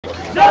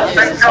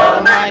Justice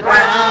on my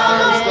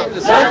ground.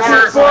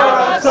 Justice for us all.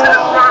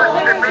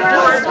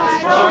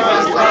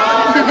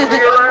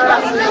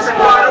 Justice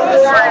for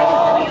us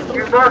all.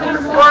 You must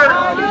support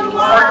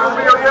or you'll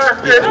be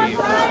arrested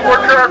for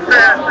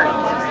trespassing.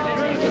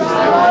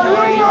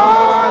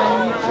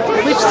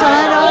 Which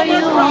side are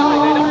you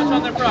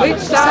on? Which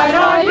side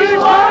are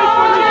you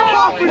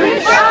on?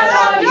 Which side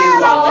are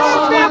you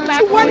on?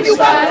 Which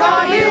side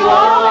are you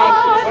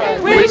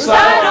on? Which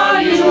side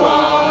are you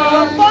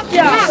on?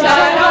 Which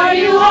side are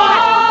you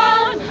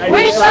on?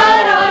 Which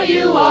side are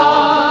you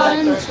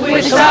on?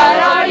 Which side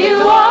are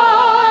you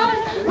on?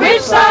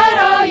 Which side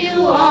are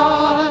you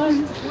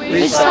on?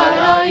 Which side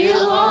are you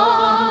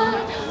on?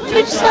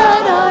 Which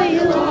side are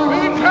you on?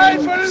 We paid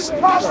for this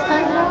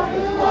property.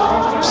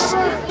 Which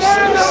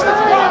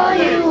side are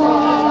you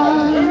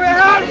on? We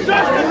have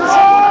justice for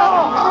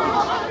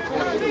all.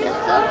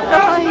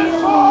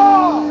 Justice for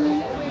all.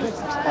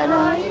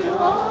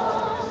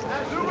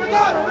 We will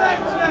not back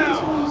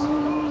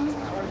down.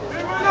 We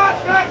will not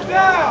back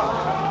down.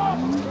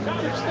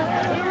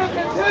 We will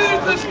continue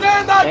to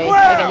stand our Wait, I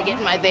ground. gotta get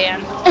in my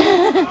van.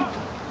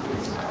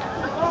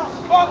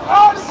 For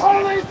all the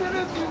police in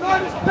this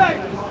United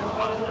States.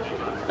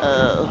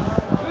 Oh.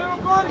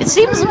 It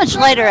seems much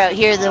lighter out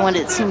here than what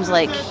it seems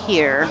like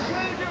here. So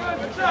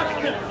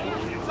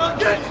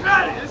get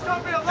ready. It's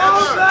going to be a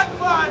long Black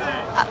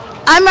Friday.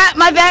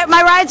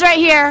 My ride's right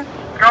here.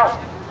 Go.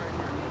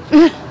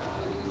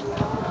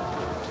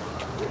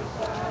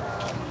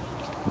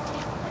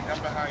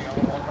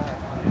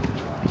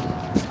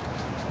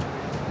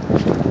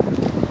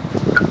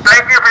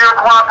 Thank you for your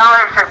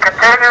cooperation.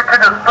 Continue to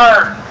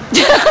disperse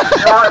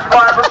your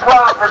private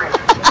property.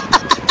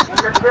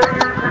 Continue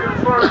to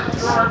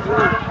disperse your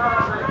private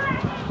property.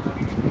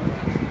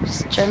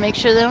 Just try to make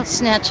sure they don't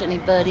snatch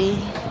anybody.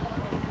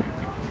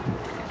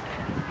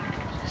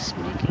 Just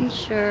making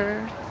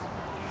sure.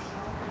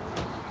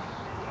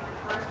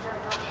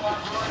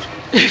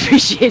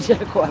 Appreciate your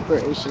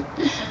cooperation.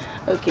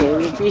 Okay,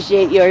 we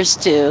appreciate yours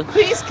too.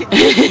 Please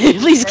continue.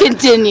 Please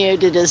continue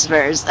to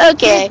disperse.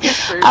 Okay,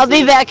 I'll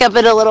be back up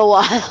in a little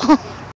while.